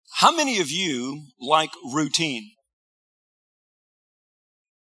How many of you like routine?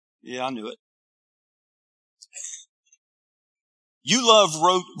 Yeah, I knew it. You love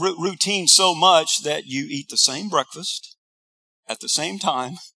routine so much that you eat the same breakfast at the same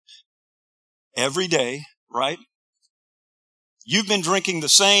time every day, right? You've been drinking the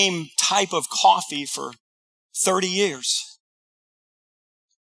same type of coffee for 30 years.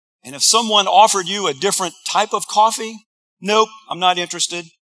 And if someone offered you a different type of coffee, nope, I'm not interested.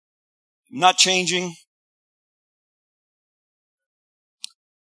 I'm not changing.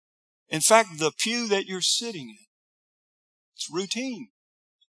 In fact, the pew that you're sitting in, it's routine.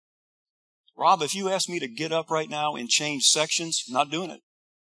 Rob, if you asked me to get up right now and change sections, I'm not doing it.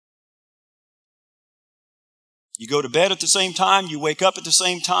 You go to bed at the same time. You wake up at the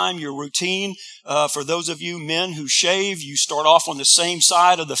same time. Your routine, for those of you men who shave, you start off on the same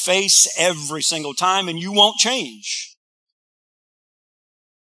side of the face every single time, and you won't change.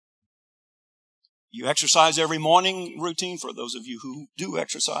 You exercise every morning routine, for those of you who do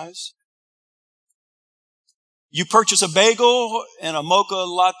exercise. You purchase a bagel and a mocha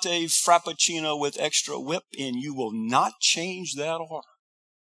latte frappuccino with extra whip, and you will not change that order.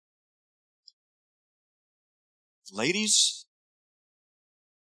 Ladies,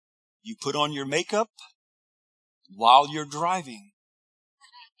 you put on your makeup while you're driving.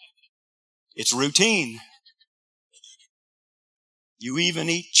 It's routine. You even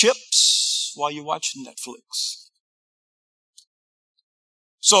eat chips while you watch Netflix.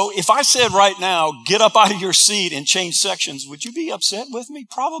 So if I said right now, get up out of your seat and change sections, would you be upset with me?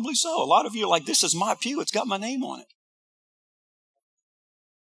 Probably so. A lot of you are like, this is my pew. It's got my name on it.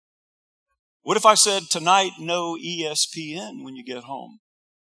 What if I said tonight, no ESPN when you get home?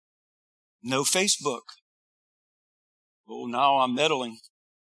 No Facebook. Oh, now I'm meddling.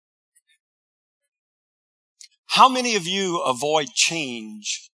 How many of you avoid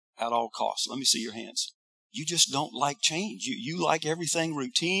change at all costs? Let me see your hands. You just don't like change. You like everything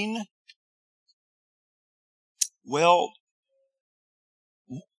routine. Well,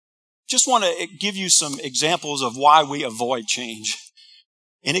 just want to give you some examples of why we avoid change.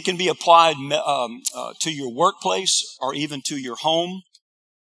 And it can be applied to your workplace or even to your home.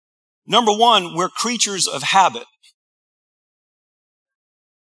 Number one, we're creatures of habit.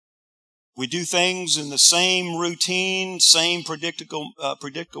 We do things in the same routine, same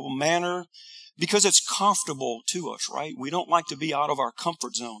predictable manner because it's comfortable to us, right? We don't like to be out of our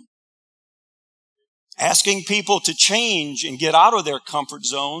comfort zone. Asking people to change and get out of their comfort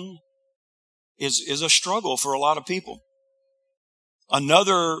zone is a struggle for a lot of people.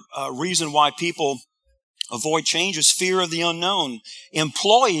 Another reason why people avoid change is fear of the unknown.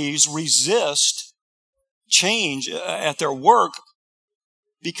 Employees resist change at their work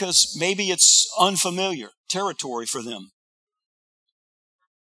because maybe it's unfamiliar territory for them.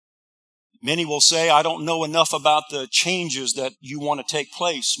 Many will say, I don't know enough about the changes that you want to take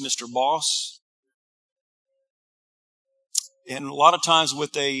place, Mr. Boss. And a lot of times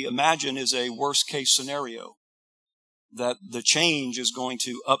what they imagine is a worst case scenario, that the change is going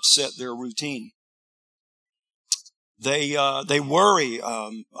to upset their routine. They worry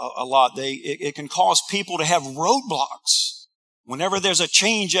a lot. It can cause people to have roadblocks whenever there's a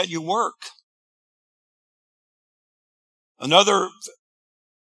change at your work. Another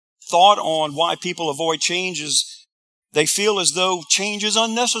thought on why people avoid change is they feel as though change is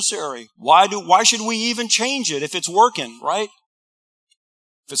unnecessary. Why should we even change it if it's working, right?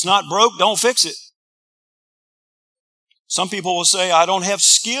 If it's not broke, don't fix it. Some people will say, I don't have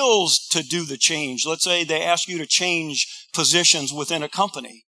skills to do the change. Let's say they ask you to change positions within a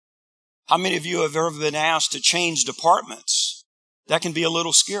company. How many of you have ever been asked to change departments? That can be a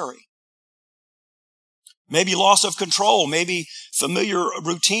little scary. Maybe loss of control. Maybe familiar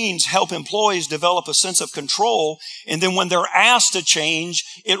routines help employees develop a sense of control. And then when they're asked to change,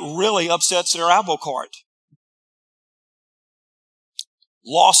 it really upsets their apple cart.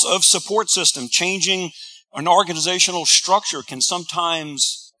 Loss of support system. Changing an organizational structure can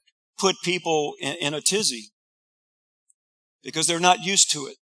sometimes put people in a tizzy because they're not used to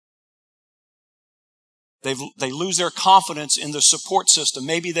it. They lose their confidence in the support system.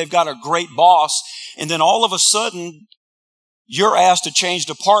 Maybe they've got a great boss, and then all of a sudden, you're asked to change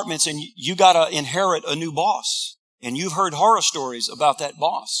departments, and you got to inherit a new boss. And you've heard horror stories about that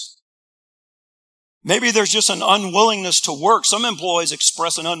boss. Maybe there's just an unwillingness to work. Some employees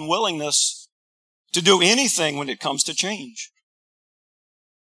express an unwillingness to do anything when it comes to change.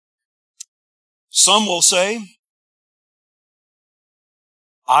 Some will say,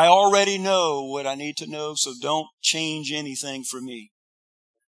 I already know what I need to know, so don't change anything for me.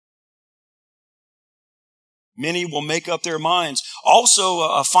 Many will make up their minds. Also,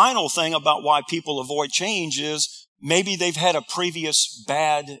 a final thing about why people avoid change is maybe they've had a previous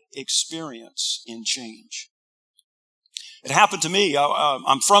bad experience in change. It happened to me.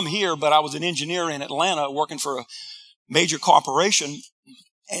 I'm from here, but I was an engineer in Atlanta working for a major corporation,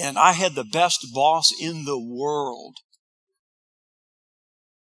 and I had the best boss in the world.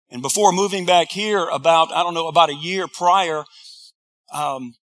 And before moving back here, about a year prior,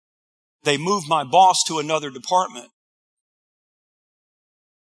 they moved my boss to another department.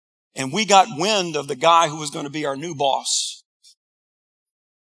 And we got wind of the guy who was going to be our new boss.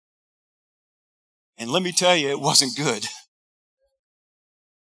 And let me tell you, it wasn't good.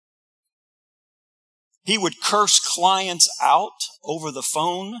 He would curse clients out over the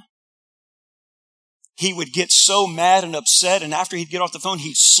phone. He would get so mad and upset, and after he'd get off the phone,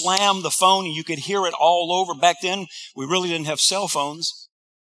 he'd slam the phone, and you could hear it all over. Back then, we really didn't have cell phones.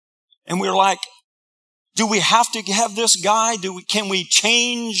 And we were like, do we have to have this guy? Can we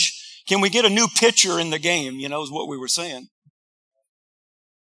change? Can we get a new pitcher in the game? Is what we were saying.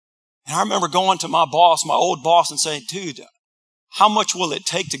 And I remember going to my boss, my old boss, and saying, dude, how much will it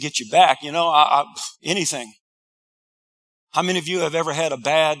take to get you back? Anything. How many of you have ever had a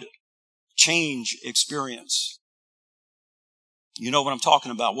bad change experience? You know what I'm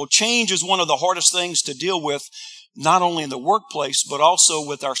talking about. Well, change is one of the hardest things to deal with, not only in the workplace, but also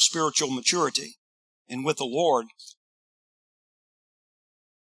with our spiritual maturity and with the Lord.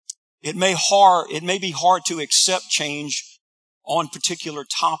 It may be hard to accept change on particular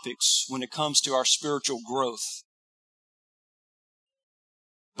topics when it comes to our spiritual growth.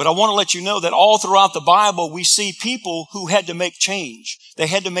 But I want to let you know that all throughout the Bible, we see people who had to make change. They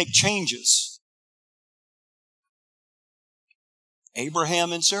had to make changes.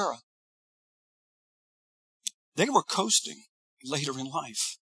 Abraham and Sarah. They were coasting later in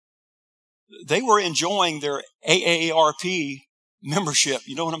life. They were enjoying their AARP membership.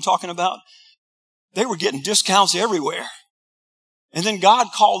 You know what I'm talking about? They were getting discounts everywhere. And then God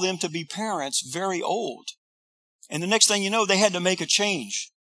called them to be parents very old. And the next thing you know, they had to make a change.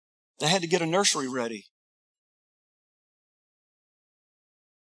 They had to get a nursery ready.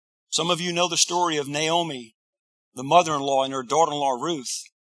 Some of you know the story of Naomi, the mother-in-law, and her daughter-in-law, Ruth.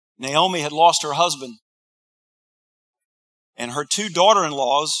 Naomi had lost her husband. And her two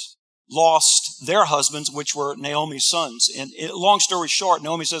daughter-in-laws lost their husbands, which were Naomi's sons. And long story short,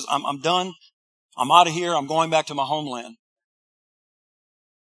 Naomi says, I'm done. I'm out of here. I'm going back to my homeland.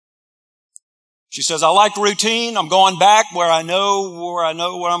 She says, I like routine. I'm going back where I know where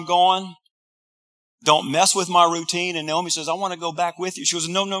I'm going. Don't mess with my routine. And Naomi says, I want to go back with you. She goes,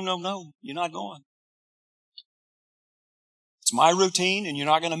 no. You're not going. It's my routine, and you're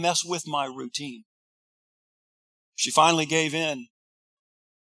not going to mess with my routine. She finally gave in.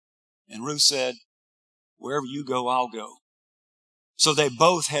 And Ruth said, wherever you go, I'll go. So they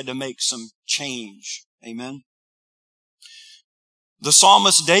both had to make some change. Amen. The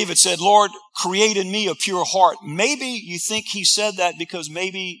psalmist David said, Lord, create in me a pure heart. Maybe you think he said that because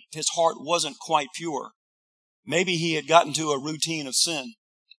maybe his heart wasn't quite pure. Maybe he had gotten to a routine of sin.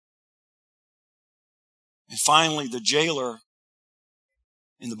 And finally, the jailer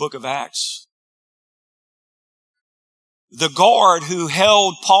in the book of Acts, the guard who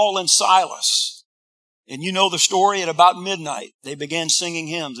held Paul and Silas, and you know the story, at about midnight, they began singing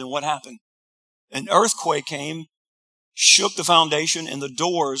hymns, and what happened? An earthquake came, shook the foundation, and the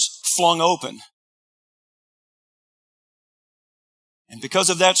doors flung open. And because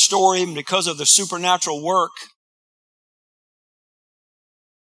of that story, and because of the supernatural work,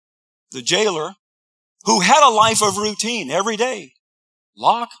 the jailer, who had a life of routine every day,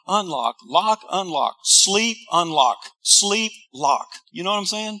 lock, unlock, sleep, unlock, sleep, lock. You know what I'm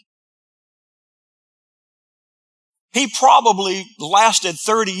saying? He probably lasted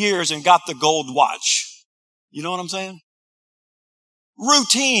 30 years and got the gold watch. You know what I'm saying?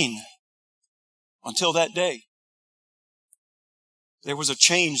 Routine. Until that day, there was a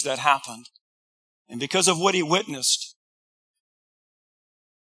change that happened. And because of what he witnessed,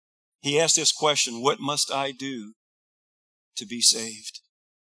 he asked this question, what must I do to be saved?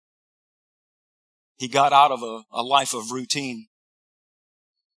 He got out of a life of routine.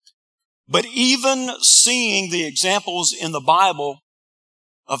 But even seeing the examples in the Bible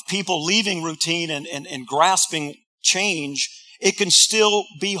of people leaving routine and grasping change, it can still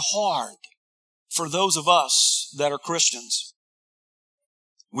be hard for those of us that are Christians.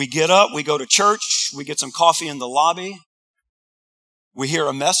 We get up, we go to church, we get some coffee in the lobby, we hear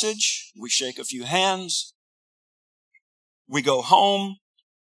a message, we shake a few hands, we go home,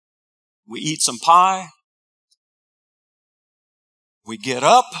 we eat some pie, we get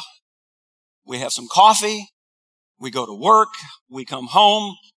up, we have some coffee, We go to work, we come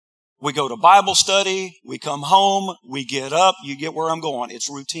home, we go to Bible study, we come home, we get up, you get where I'm going. It's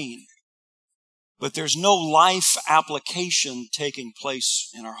routine. But there's no life application taking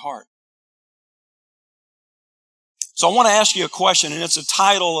place in our heart. So I want to ask you a question, and it's the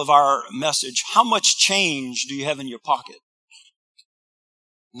title of our message. How much change do you have in your pocket?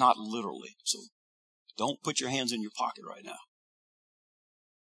 Not literally, so don't put your hands in your pocket right now.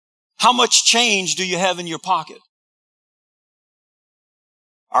 How much change do you have in your pocket?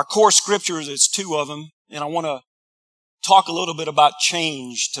 Our core scriptures, it's 2 of them, and I want to talk a little bit about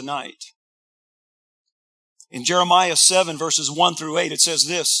change tonight. In Jeremiah 7, verses 1 through 8, it says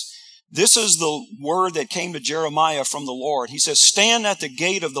this. This is the word that came to Jeremiah from the Lord. He says, stand at the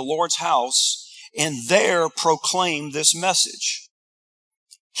gate of the Lord's house and there proclaim this message.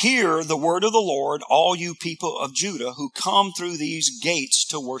 Hear the word of the Lord, all you people of Judah who come through these gates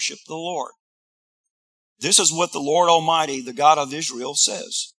to worship the Lord. This is what the Lord Almighty, the God of Israel,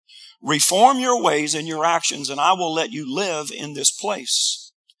 says. Reform your ways and your actions, and I will let you live in this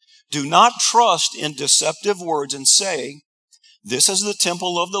place. Do not trust in deceptive words and say, this is the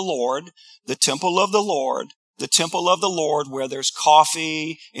temple of the Lord, the temple of the Lord, the temple of the Lord, where there's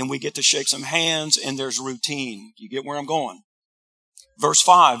coffee and we get to shake some hands and there's routine. You get where I'm going? Verse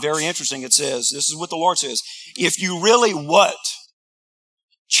 5, very interesting. It says, this is what the Lord says. If you really what?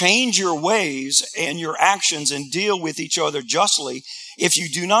 Change your ways and your actions and deal with each other justly. If you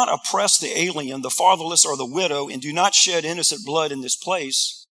do not oppress the alien, the fatherless, or the widow, and do not shed innocent blood in this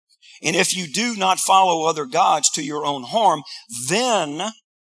place, and if you do not follow other gods to your own harm, then, in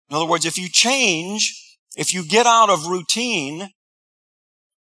other words, if you change, if you get out of routine,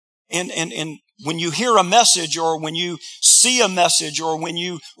 and when you hear a message or when you see a message or when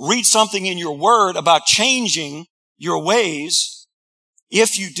you read something in your word about changing your ways,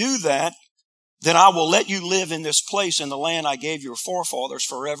 if you do that, then I will let you live in this place in the land I gave your forefathers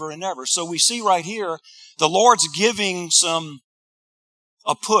forever and ever. So we see right here, the Lord's giving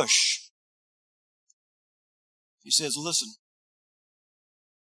a push. He says, listen,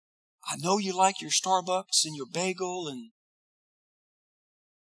 I know you like your Starbucks and your bagel,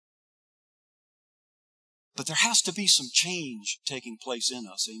 but there has to be some change taking place in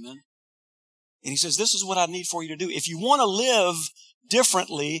us. Amen. And he says, this is what I need for you to do. If you want to live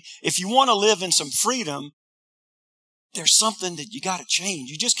differently, if you want to live in some freedom, there's something that you got to change.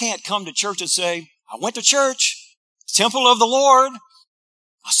 You just can't come to church and say, I went to church, temple of the Lord.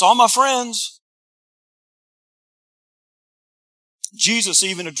 I saw my friends. Jesus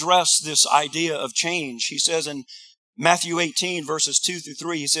even addressed this idea of change. He says in Matthew 18, verses 2 through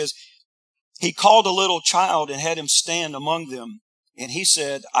 3, he says, he called a little child and had him stand among them. And he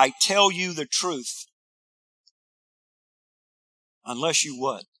said, I tell you the truth. Unless you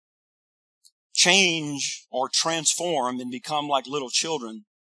what? Change or transform and become like little children,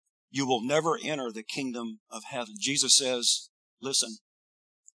 you will never enter the kingdom of heaven. Jesus says, listen,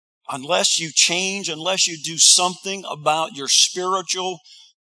 unless you change, unless you do something about your spiritual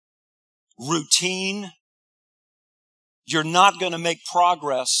routine, you're not going to make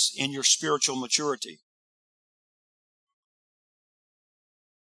progress in your spiritual maturity.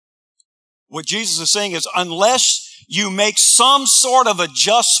 What Jesus is saying is, unless you make some sort of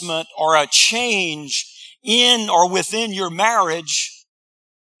adjustment or a change in or within your marriage,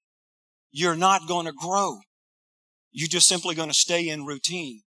 you're not going to grow. You're just simply going to stay in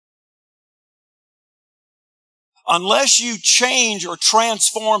routine. Unless you change or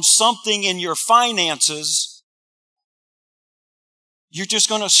transform something in your finances, you're just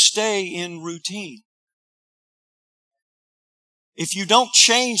going to stay in routine. If you don't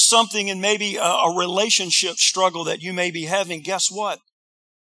change something in maybe a relationship struggle that you may be having, guess what?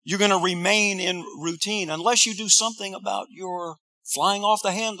 You're going to remain in routine unless you do something about your flying off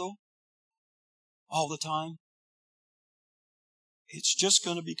the handle all the time. It's just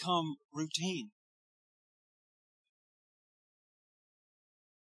going to become routine.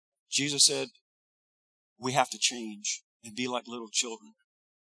 Jesus said, we have to change and be like little children.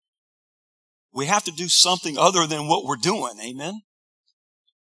 We have to do something other than what we're doing. Amen?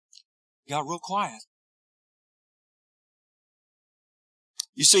 Got real quiet.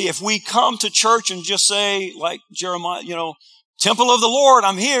 You see, if we come to church and just say, like Jeremiah, temple of the Lord,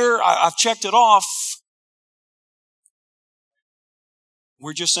 I'm here, I've checked it off.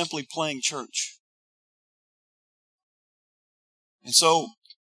 We're just simply playing church. And so,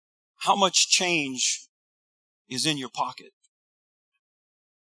 how much change is in your pocket?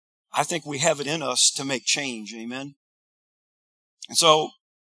 I think we have it in us to make change. Amen. And so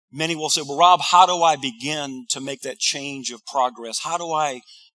many will say, well, Rob, how do I begin to make that change of progress? Well,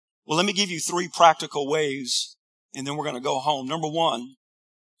 let me give you 3 practical ways and then we're going to go home. Number one,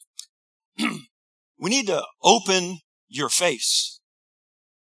 we need to open your face.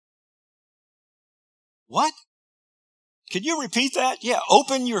 What? Could you repeat that? Yeah,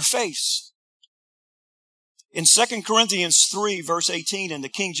 open your face. In 2 Corinthians 3, verse 18, in the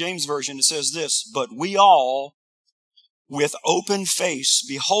King James Version, it says this, "But we all, with open face,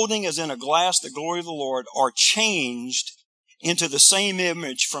 beholding as in a glass the glory of the Lord, are changed into the same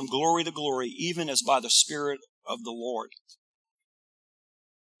image from glory to glory, even as by the Spirit of the Lord."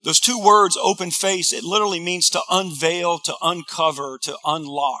 Those two words, open face, it literally means to unveil, to uncover, to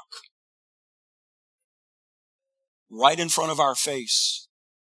unlock. Right in front of our face,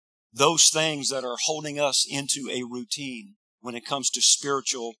 those things that are holding us into a routine when it comes to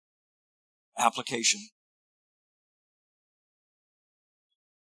spiritual application.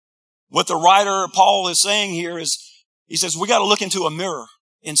 What the writer Paul is saying here is, he says, we got to look into a mirror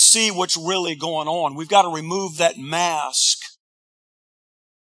and see what's really going on. We've got to remove that mask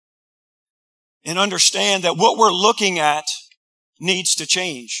and understand that what we're looking at needs to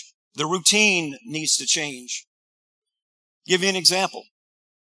change. The routine needs to change. Give you an example.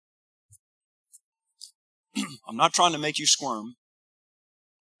 I'm not trying to make you squirm,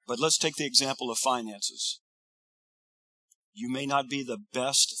 but let's take the example of finances. You may not be the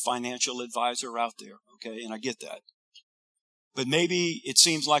best financial advisor out there, okay? And I get that. But maybe it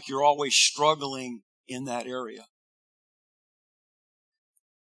seems like you're always struggling in that area.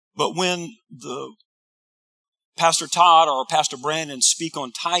 But when the Pastor Todd or Pastor Brandon speak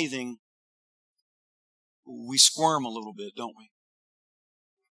on tithing, we squirm a little bit, don't we?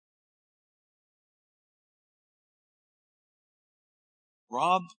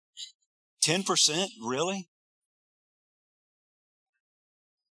 Rob, 10%? Really?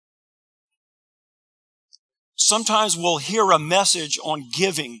 Sometimes we'll hear a message on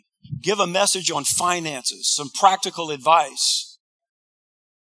giving, give a message on finances, some practical advice.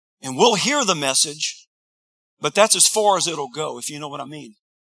 And we'll hear the message, but that's as far as it'll go, if you know what I mean.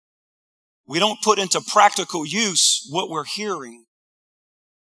 We don't put into practical use what we're hearing.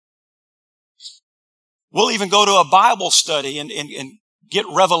 We'll even go to a Bible study and get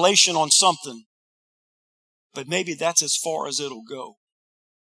revelation on something, but maybe that's as far as it'll go.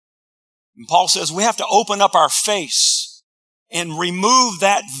 And Paul says we have to open up our face and remove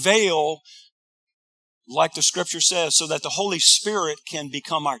that veil, like the scripture says, so that the Holy Spirit can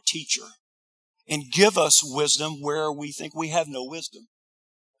become our teacher and give us wisdom where we think we have no wisdom.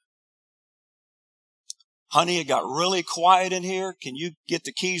 Honey, it got really quiet in here. Can you get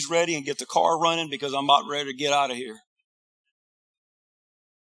the keys ready and get the car running, because I'm about ready to get out of here.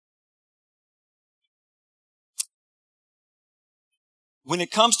 When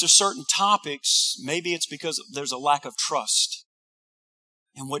it comes to certain topics, maybe it's because there's a lack of trust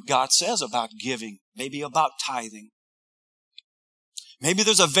in what God says about giving, maybe about tithing. Maybe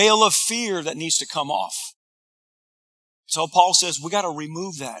there's a veil of fear that needs to come off. So Paul says we got to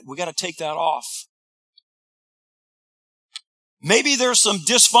remove that. We got to take that off. Maybe there's some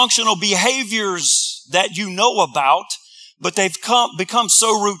dysfunctional behaviors that you know about, but they've become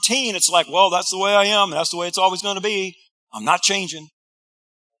so routine. It's like, well, that's the way I am. That's the way it's always going to be. I'm not changing.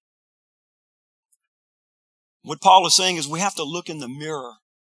 What Paul is saying is we have to look in the mirror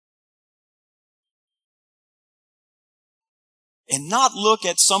and not look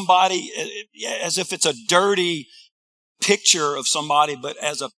at somebody as if it's a dirty picture of somebody, but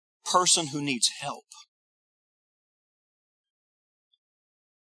as a person who needs help.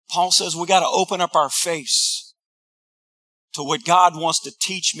 Paul says we got to open up our face to what God wants to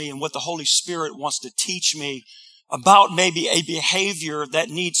teach me and what the Holy Spirit wants to teach me about maybe a behavior that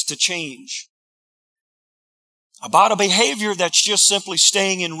needs to change. About a behavior that's just simply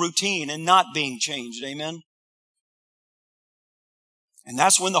staying in routine and not being changed. Amen? And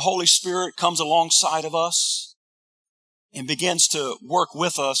that's when the Holy Spirit comes alongside of us and begins to work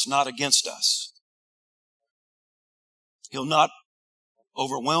with us, not against us. He'll not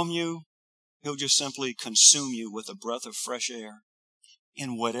overwhelm you. He'll just simply consume you with a breath of fresh air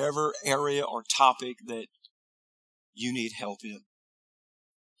in whatever area or topic that you need help in.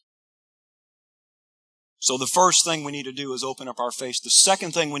 So the first thing we need to do is open up our face. The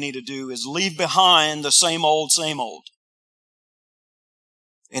second thing we need to do is leave behind the same old, same old.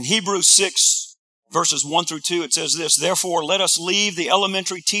 In Hebrews 6, verses 1 through 2, it says this, "Therefore, let us leave the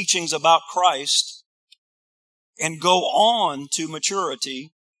elementary teachings about Christ and go on to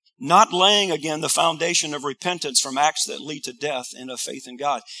maturity, not laying again the foundation of repentance from acts that lead to death and of faith in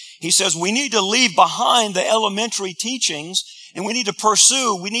God." He says we need to leave behind the elementary teachings and we need to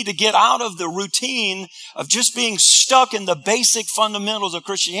pursue, we need to get out of the routine of just being stuck in the basic fundamentals of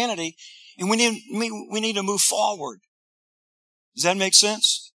Christianity And we need to move forward. Does that make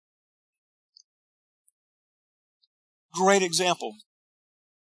sense? Great example.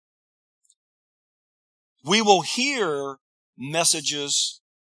 We will hear messages,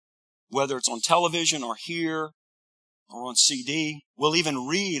 whether it's on television or here or on CD. We'll even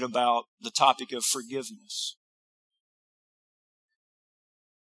read about the topic of forgiveness.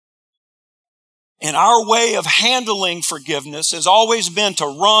 And our way of handling forgiveness has always been to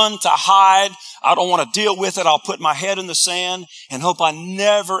run, to hide. I don't want to deal with it. I'll put my head in the sand and hope I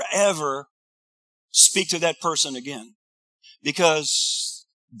never, ever speak to that person again. Because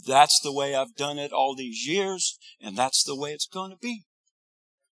that's the way I've done it all these years, and that's the way it's going to be.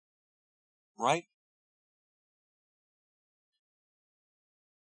 Right?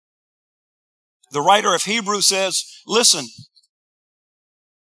 The writer of Hebrews says, listen,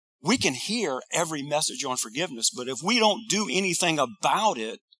 we can hear every message on forgiveness, but if we don't do anything about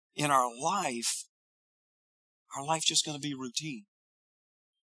it in our life's just going to be routine.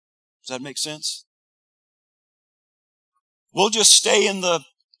 Does that make sense? We'll just stay in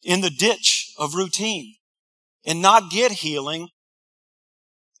the ditch of routine and not get healing.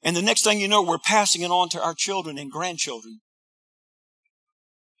 And the next thing you know, we're passing it on to our children and grandchildren.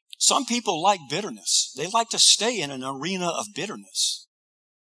 Some people like bitterness. They like to stay in an arena of bitterness.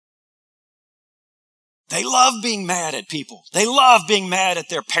 They love being mad at people. They love being mad at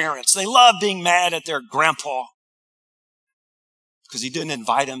their parents. They love being mad at their grandpa because he didn't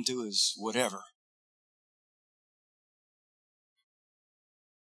invite them to his whatever.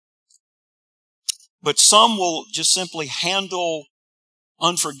 But some will just simply handle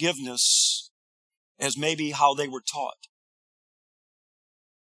unforgiveness as maybe how they were taught.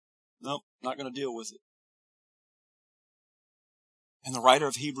 Nope, not going to deal with it. And the writer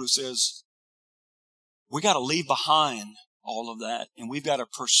of Hebrews says, we got to leave behind all of that, and we've got to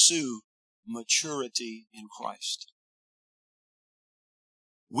pursue maturity in Christ.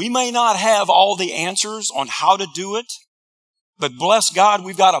 We may not have all the answers on how to do it, but bless God,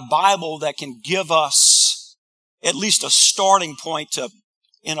 we've got a Bible that can give us at least a starting point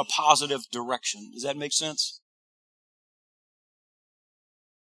in a positive direction. Does that make sense?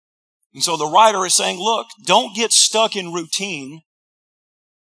 And so the writer is saying, look, don't get stuck in routine.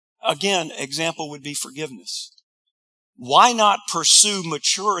 Again, example would be forgiveness. Why not pursue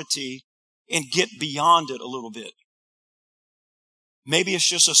maturity and get beyond it a little bit? Maybe it's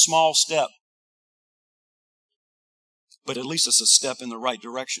just a small step, but at least it's a step in the right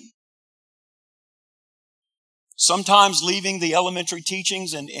direction. Sometimes leaving the elementary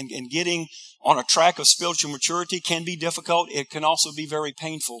teachings and getting on a track of spiritual maturity can be difficult. It can also be very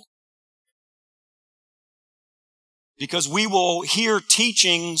painful. Because we will hear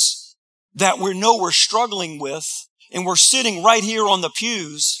teachings that we know we're struggling with, and we're sitting right here on the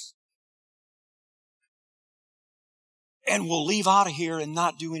pews, and we'll leave out of here and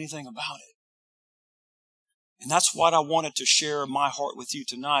not do anything about it. And that's what I wanted to share my heart with you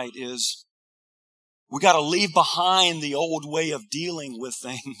tonight is we got to leave behind the old way of dealing with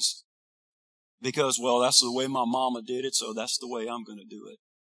things because, well, that's the way my mama did it, so that's the way I'm going to do it.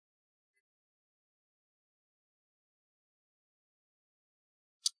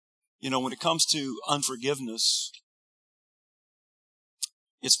 You know, when it comes to unforgiveness,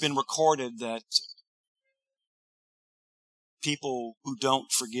 it's been recorded that people who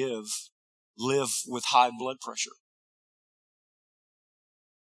don't forgive live with high blood pressure.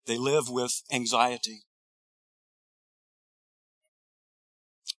 They live with anxiety.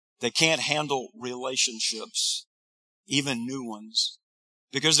 They can't handle relationships, even new ones,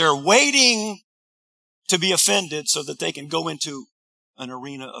 because they're waiting to be offended so that they can go into an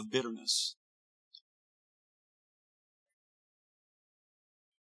arena of bitterness.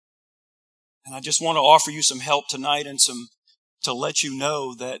 And I just want to offer you some help tonight and to let you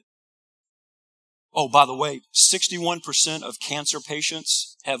know that, oh, by the way, 61% of cancer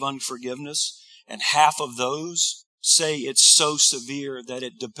patients have unforgiveness, and half of those say it's so severe that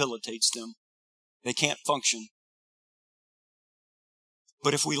it debilitates them. They can't function.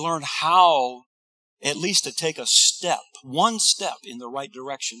 But if we learn how at least to take a step, one step in the right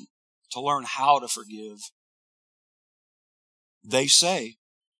direction to learn how to forgive, they say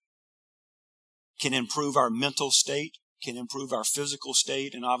can improve our mental state, can improve our physical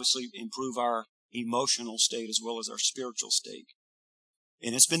state, and obviously improve our emotional state as well as our spiritual state.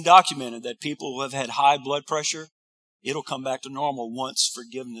 And it's been documented that people who have had high blood pressure, it'll come back to normal once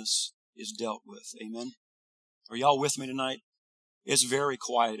forgiveness is dealt with. Amen? Are y'all with me tonight? It's very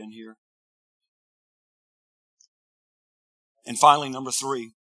quiet in here. And finally, number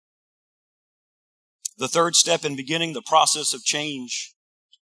 3. The third step in beginning the process of change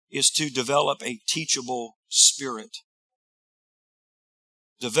is to develop a teachable spirit.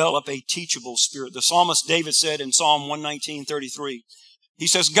 Develop a teachable spirit. The psalmist David said in Psalm 119:33, he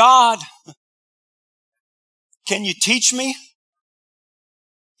says, God, can you teach me?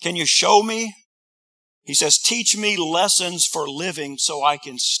 Can you show me? He says, teach me lessons for living so I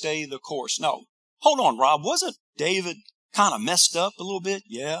can stay the course. Now, hold on, Rob. Wasn't David kind of messed up a little bit?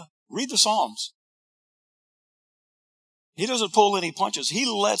 Yeah. Read the Psalms. He doesn't pull any punches. He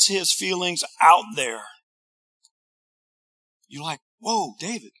lets his feelings out there. You're like, whoa,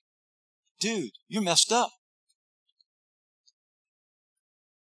 David, dude, you're messed up.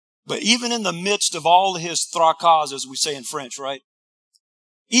 But even in the midst of all his tracas, as we say in French, right?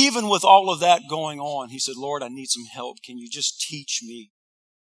 Even with all of that going on, he said, Lord, I need some help. Can you just teach me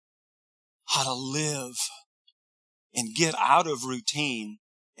how to live and get out of routine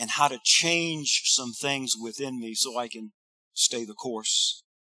and how to change some things within me so I can stay the course?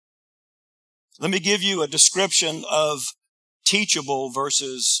 Let me give you a description of teachable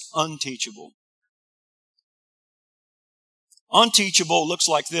versus unteachable. Unteachable looks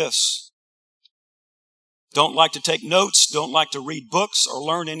like this. Don't like to take notes, don't like to read books or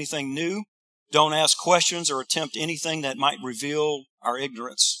learn anything new. Don't ask questions or attempt anything that might reveal our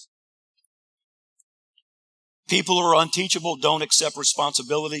ignorance. People who are unteachable don't accept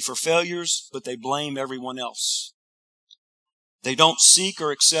responsibility for failures, but they blame everyone else. They don't seek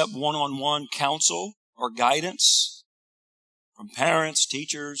or accept one-on-one counsel or guidance from parents,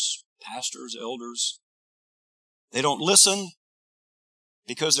 teachers, pastors, elders. They don't listen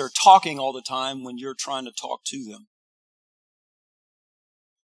because they're talking all the time when you're trying to talk to them.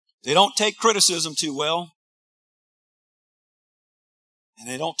 They don't take criticism too well, and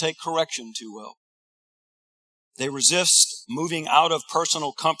they don't take correction too well. They resist moving out of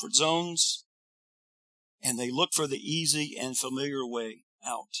personal comfort zones, and they look for the easy and familiar way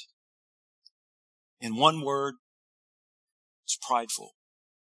out. In one word, it's prideful.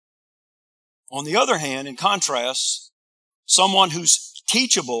 On the other hand, in contrast, someone who's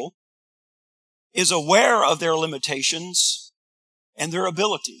teachable is aware of their limitations and their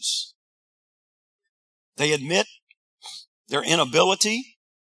abilities. They admit their inability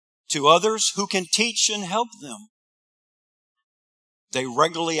to others who can teach and help them. They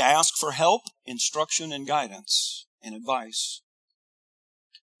regularly ask for help, instruction, and guidance and advice.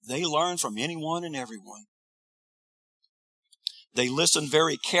 They learn from anyone and everyone. They listen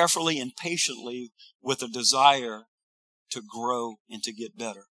very carefully and patiently with a desire to grow and to get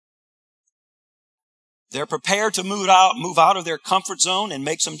better. They're prepared to move out of their comfort zone and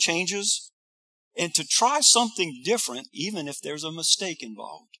make some changes and to try something different, even if there's a mistake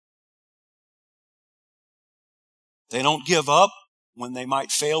involved. They don't give up when they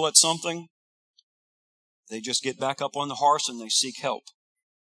might fail at something. They just get back up on the horse and they seek help.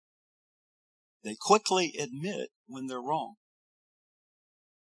 They quickly admit when they're wrong.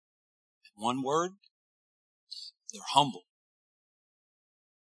 In one word, they're humble.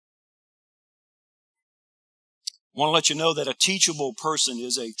 I want to let you know that a teachable person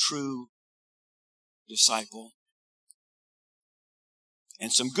is a true disciple.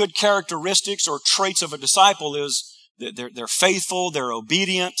 And some good characteristics or traits of a disciple is that they're faithful, they're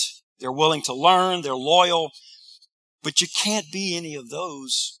obedient, they're willing to learn, they're loyal. But you can't be any of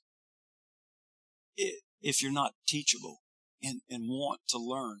those if you're not teachable and want to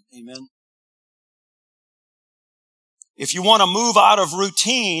learn. Amen? If you want to move out of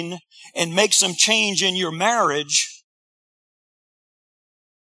routine and make some change in your marriage,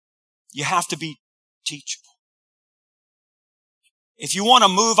 you have to be teachable. If you want to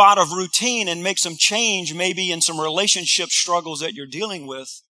move out of routine and make some change, maybe in some relationship struggles that you're dealing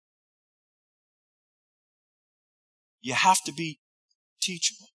with, you have to be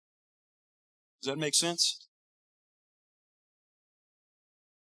teachable. Does that make sense?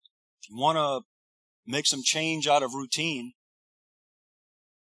 If you want to make some change out of routine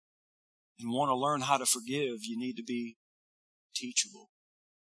and want to learn how to forgive, you need to be teachable.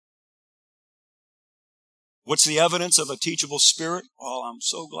 What's the evidence of a teachable spirit? Well, I'm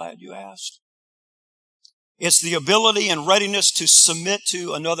so glad you asked. It's the ability and readiness to submit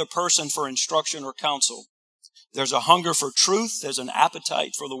to another person for instruction or counsel. There's a hunger for truth. There's an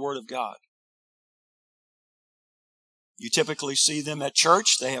appetite for the Word of God. You typically see them at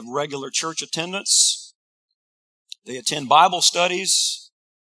church. They have regular church attendance. They attend Bible studies.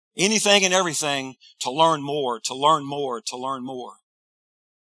 Anything and everything to learn more, to learn more, to learn more.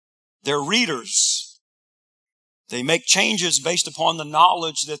 They're readers. They make changes based upon the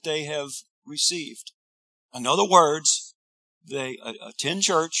knowledge that they have received. In other words, they attend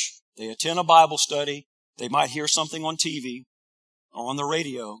church, they attend a Bible study, they might hear something on TV, or on the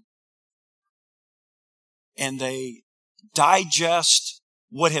radio, and they digest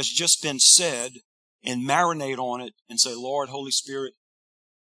what has just been said and marinate on it and say, Lord, Holy Spirit,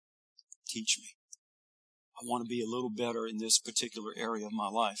 teach me. I want to be a little better in this particular area of my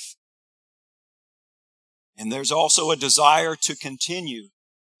life. And there's also a desire to continue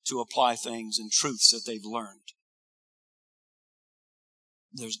to apply things and truths that they've learned.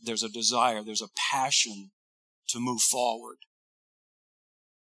 There's a desire, there's a passion to move forward,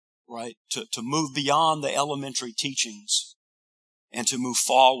 right? To move beyond the elementary teachings and to move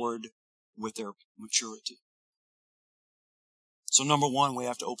forward with their maturity. So number one, we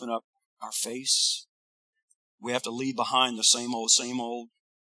have to open up our face. We have to leave behind the same old,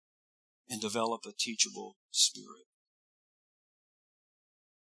 and develop a teachable spirit.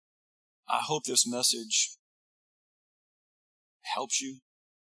 I hope this message helps you.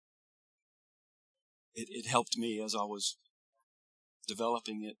 It helped me as I was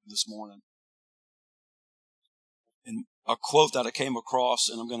developing it this morning. And a quote that I came across,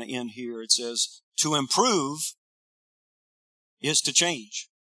 and I'm going to end here, it says, to improve is to change.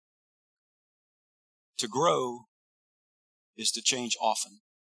 To grow is to change often.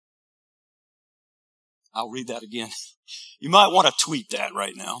 I'll read that again. You might want to tweet that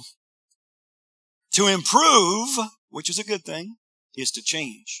right now. To improve, which is a good thing, is to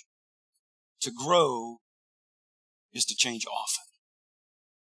change. To grow is to change often.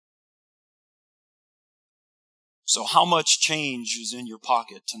 So how much change is in your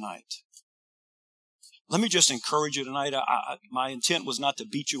pocket tonight? Let me just encourage you tonight. My intent was not to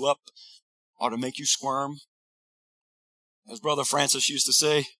beat you up or to make you squirm. As Brother Francis used to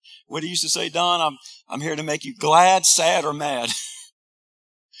say, what he used to say, Don, I'm here to make you glad, sad, or mad.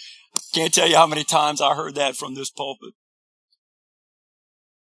 Can't tell you how many times I heard that from this pulpit.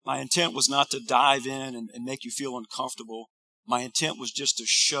 My intent was not to dive in and make you feel uncomfortable. My intent was just to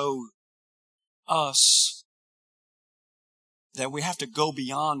show us that we have to go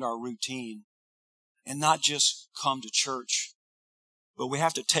beyond our routine and not just come to church, but we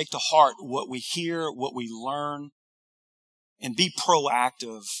have to take to heart what we hear, what we learn, and be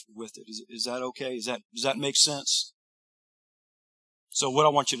proactive with it. Is that okay? Does that make sense? So what I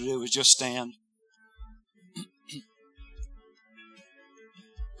want you to do is just stand.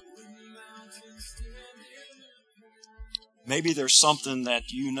 Maybe there's something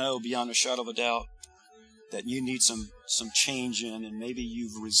that you know beyond a shadow of a doubt that you need some change in, and maybe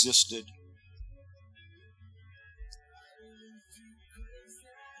you've resisted.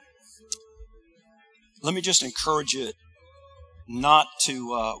 Let me just encourage you not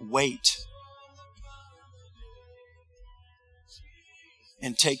to wait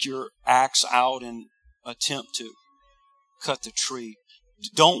and take your axe out and attempt to cut the tree.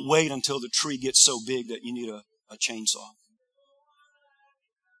 Don't wait until the tree gets so big that you need a chainsaw.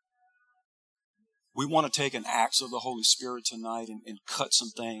 We want to take an axe of the Holy Spirit tonight and cut some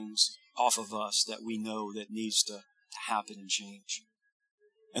things off of us that we know that needs to happen and change.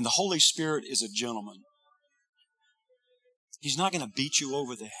 And the Holy Spirit is a gentleman. He's not going to beat you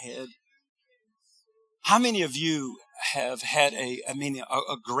over the head. How many of you have had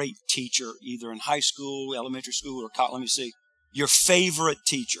a great teacher, either in high school, elementary school, or college? Let me see. Your favorite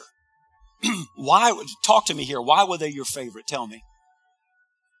teacher. Why? Talk to me here. Why were they your favorite? Tell me.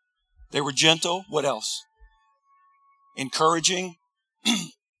 They were gentle. What else? Encouraging.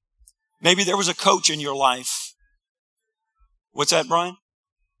 Maybe there was a coach in your life. What's that, Brian?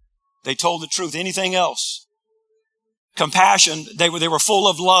 They told the truth. Anything else? Compassion. They were full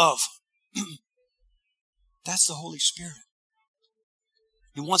of love. That's the Holy Spirit.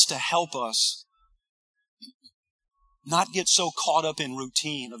 He wants to help us not get so caught up in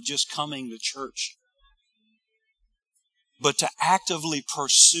routine of just coming to church, but to actively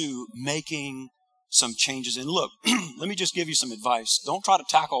pursue making some changes. And look, let me just give you some advice. Don't try to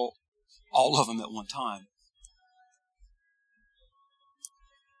tackle all of them at one time.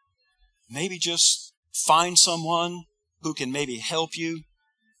 Maybe just find someone who can maybe help you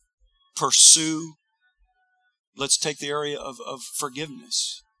pursue. Let's take the area of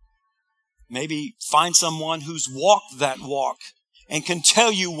forgiveness. Maybe find someone who's walked that walk and can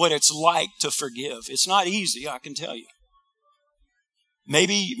tell you what it's like to forgive. It's not easy, I can tell you.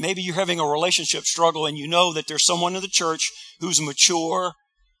 Maybe you're having a relationship struggle and you know that there's someone in the church who's mature,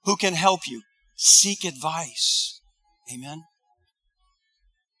 who can help you. Seek advice. Amen.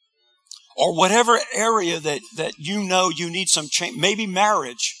 Or whatever area that you know you need some change. Maybe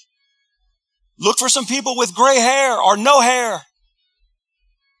marriage. Look for some people with gray hair or no hair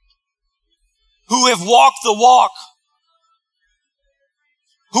who have walked the walk,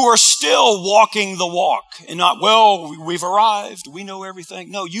 who are still walking the walk and not, well, we've arrived, we know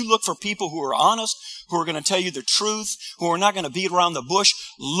everything. No, you look for people who are honest, who are going to tell you the truth, who are not going to beat around the bush.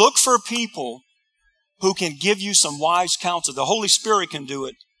 Look for people who can give you some wise counsel. The Holy Spirit can do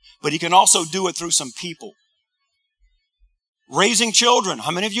it, but He can also do it through some people. Raising children.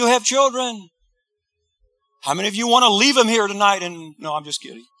 How many of you have children? How many of you want to leave them here tonight? And no, I'm just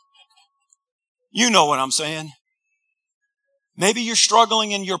kidding. You know what I'm saying. Maybe you're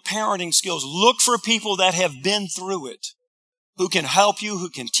struggling in your parenting skills. Look for people that have been through it, who can help you, who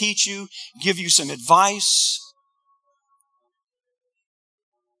can teach you, give you some advice.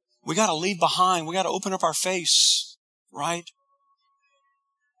 We got to leave behind. We got to open up our face, right?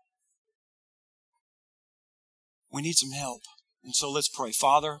 We need some help. And so let's pray.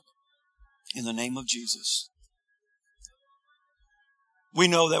 Father, in the name of Jesus, we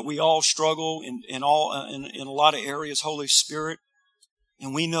know that we all struggle in a lot of areas, Holy Spirit,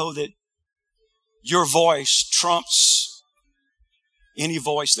 and we know that your voice trumps any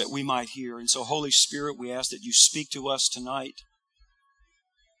voice that we might hear. And so, Holy Spirit, we ask that you speak to us tonight.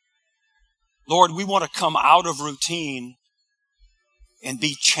 Lord, we want to come out of routine and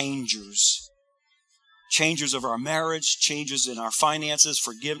be changers. Changers of our marriage, changes in our finances,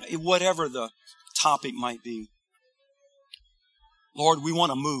 forgiveness, whatever the topic might be. Lord, we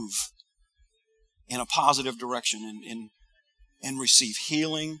want to move in a positive direction and receive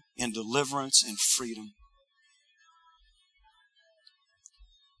healing and deliverance and freedom.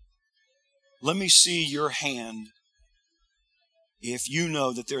 Let me see your hand if you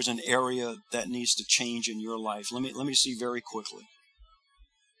know that there's an area that needs to change in your life. Let me see very quickly.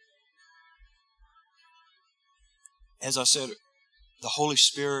 As I said, the Holy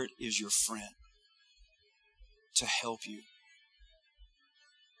Spirit is your friend to help you.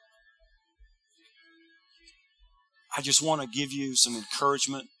 I just want to give you some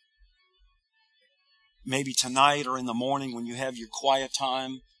encouragement. Maybe tonight or in the morning when you have your quiet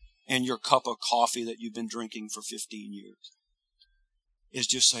time and your cup of coffee that you've been drinking for 15 years. Is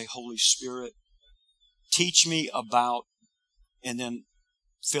just say, Holy Spirit, teach me about, and then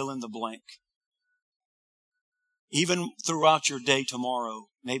fill in the blank. Even throughout your day tomorrow,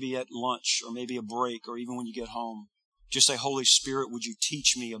 maybe at lunch or maybe a break or even when you get home, just say, Holy Spirit, would you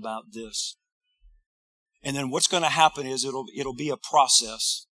teach me about this? And then what's going to happen is it'll be a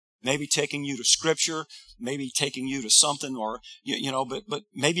process. Maybe taking you to Scripture, maybe taking you to something, or but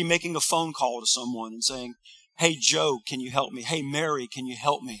maybe making a phone call to someone and saying, hey, Joe, can you help me? Hey, Mary, can you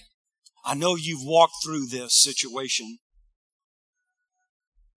help me? I know you've walked through this situation.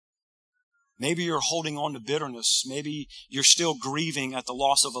 Maybe you're holding on to bitterness. Maybe you're still grieving at the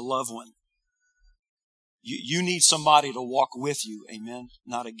loss of a loved one. You need somebody to walk with you, amen,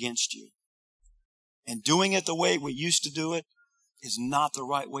 not against you. And doing it the way we used to do it is not the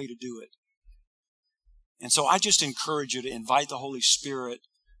right way to do it. And so I just encourage you to invite the Holy Spirit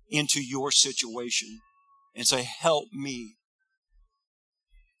into your situation and say, help me.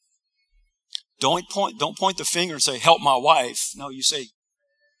 Don't point the finger and say, help my wife. No, you say,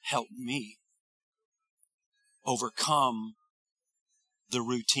 help me overcome the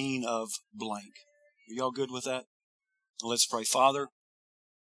routine of blank. Are y'all good with that? Let's pray. Father,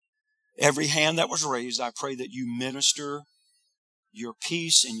 every hand that was raised, I pray that you minister your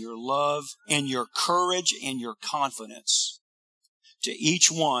peace and your love and your courage and your confidence to each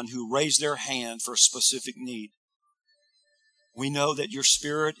one who raised their hand for a specific need. We know that your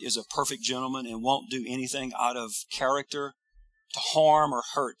Spirit is a perfect gentleman and won't do anything out of character to harm or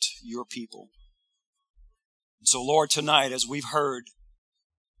hurt your people. And so, Lord, tonight, as we've heard,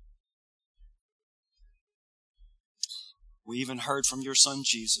 we even heard from your Son,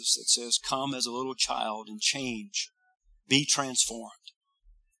 Jesus, that says, come as a little child and change, be transformed.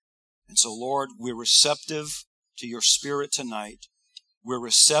 And so, Lord, we're receptive to your Spirit tonight. We're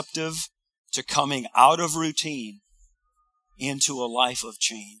receptive to coming out of routine into a life of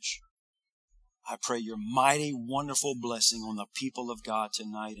change. I pray your mighty, wonderful blessing on the people of God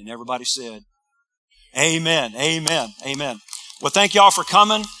tonight. And everybody said, amen, amen, amen. Well, thank y'all for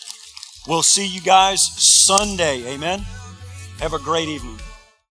coming. We'll see you guys Sunday. Amen. Have a great evening.